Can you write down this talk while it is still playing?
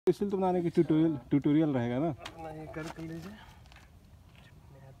इसलिए तो बनाने की ट्यूटोरियल रहेगा ना। नहीं कर लीजिए।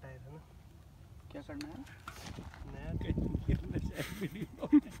 नया टायर है ना, क्या करना है? नया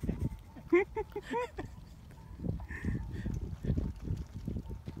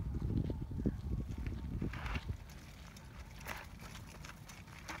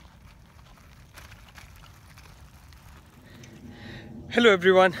Hello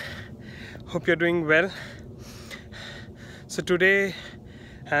everyone, hope you're doing well. So today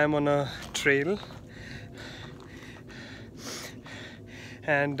I'm on a trail,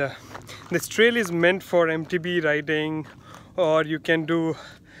 and this trail is meant for MTB riding, or you can do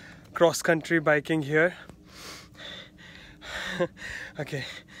cross-country biking here. Okay,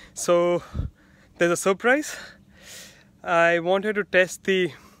 so there's a surprise. I wanted to test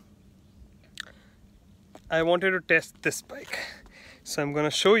this bike. So I'm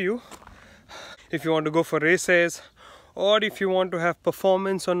gonna show you. If you want to go for races, or if you want to have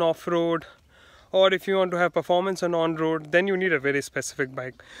performance on off-road, or if you want to have performance on on-road, then you need a very specific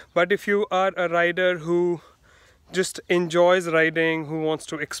bike. But if you are a rider who just enjoys riding, who wants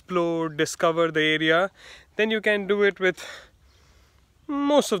to explore, discover the area, then you can do it with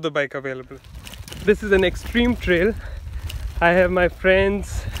most of the bike available. This is an extreme trail. I have my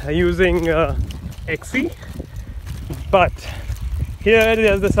friends using XC, but here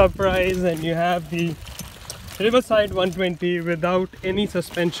there's the surprise, and you have the Riverside 120 without any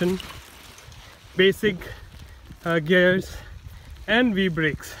suspension, basic gears and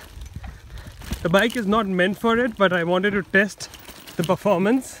V-brakes. The bike is not meant for it, but I wanted to test the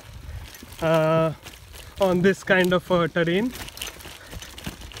performance on this kind of terrain.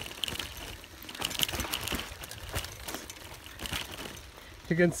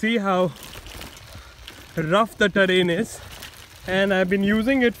 You can see how rough the terrain is, and I've been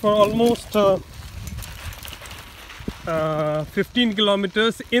using it for almost 15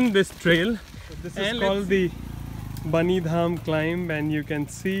 kilometers in this trail. So this is called the Bani Dham climb, and you can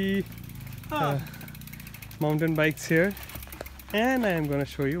see mountain bikes here, and I am going to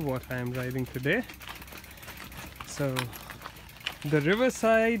show you what I am riding today. So the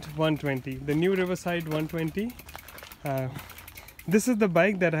Riverside 120, the new Riverside 120, this is the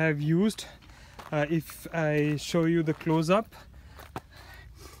bike that I have used. If I show you the close-up,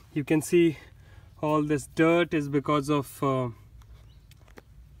 you can see all this dirt is because of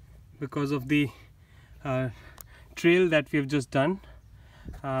the trail that we have just done.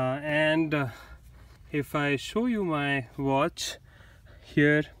 And if I show you my watch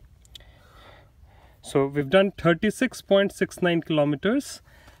here, so we've done 36.69 kilometers.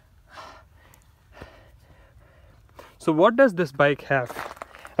 So what does this bike have?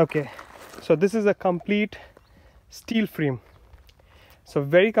 Okay, so this is a complete steel frame, so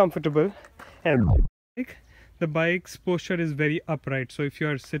very comfortable, and the bike's posture is very upright. So if you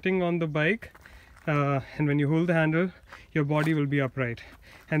are sitting on the bike and when you hold the handle, your body will be upright.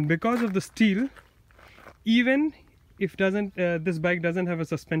 And because of the steel, even if this bike doesn't have a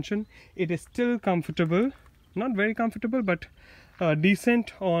suspension, it is still comfortable. Not very comfortable, but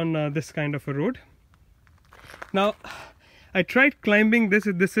decent on this kind of a road. Now I tried climbing this.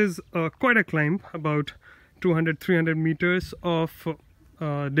 This is quite a climb, about 200-300 meters of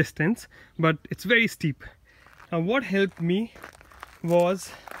distance, but it's very steep. Now what helped me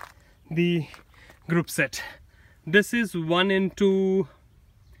was the group set. This is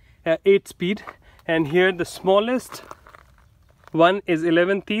 1:8 speed, and here the smallest one is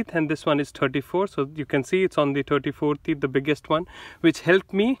 11 teeth, and this one is 34. So you can see it's on the 34 teeth, the biggest one, which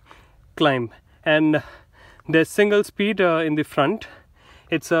helped me climb. And there's single speed in the front.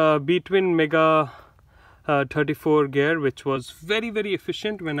 It's a B-twin Mega 34 gear, which was very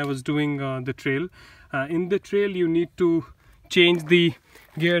efficient when I was doing the trail. In the trail you need to change the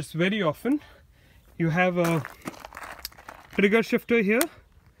gears very often. You have a trigger shifter here,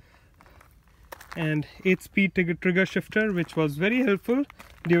 and 8-speed trigger shifter, which was very helpful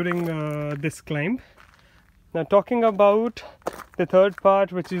during this climb. Now talking about the third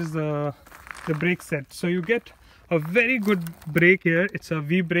part, which is the brake set. So you get a very good brake here. It's a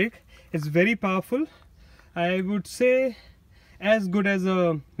V brake. It's very powerful. I would say as good as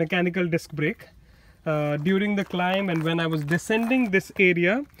a mechanical disc brake. During the climb and when I was descending this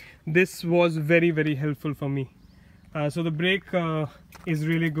area, this was very helpful for me. So the brake is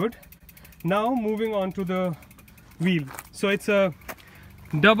really good. Now moving on to the wheel. So it's a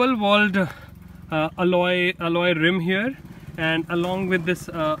double walled alloy rim here, and along with this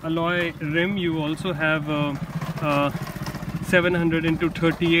alloy rim you also have a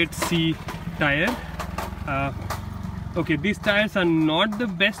 700x38C tire. Okay, these tires are not the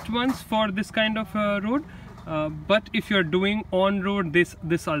best ones for this kind of road, but if you're doing on road,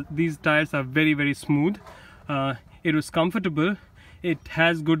 these tires are very smooth. It was comfortable, it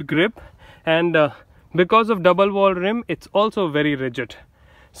has good grip, and because of double wall rim, it's also very rigid.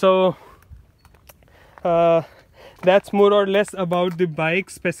 So that's more or less about the bike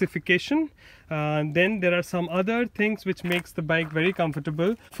specification. Then there are some other things which makes the bike very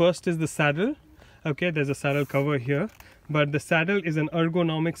comfortable. First is the saddle. Okay, there's a saddle cover here, but the saddle is an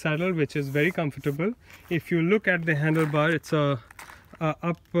ergonomic saddle which is very comfortable. If you look at the handlebar, it's a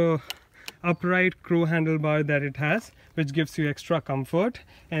upright crow handlebar that it has, which gives you extra comfort.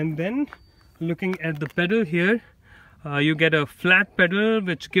 And then looking at the pedal here, you get a flat pedal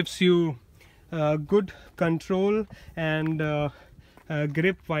which gives you good control and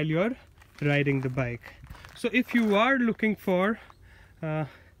grip while you're riding the bike. So if you are looking for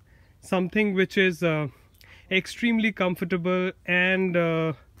something which is extremely comfortable and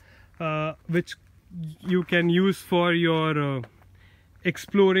which you can use for your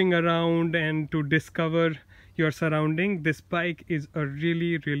exploring around and to discover your surrounding, this bike is a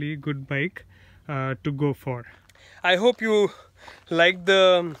really good bike to go for. I hope you liked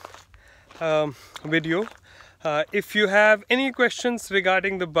the video. If you have any questions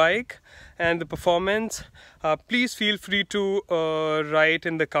regarding the bike and the performance, please feel free to write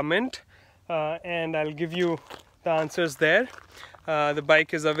in the comment and I'll give you the answers there. The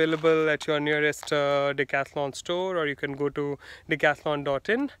bike is available at your nearest Decathlon store, or you can go to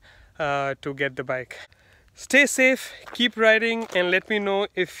decathlon.in to get the bike. Stay safe, keep riding, and let me know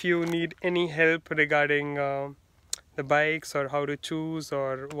if you need any help regarding the bikes or how to choose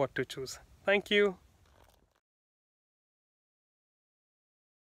or what to choose. Thank you.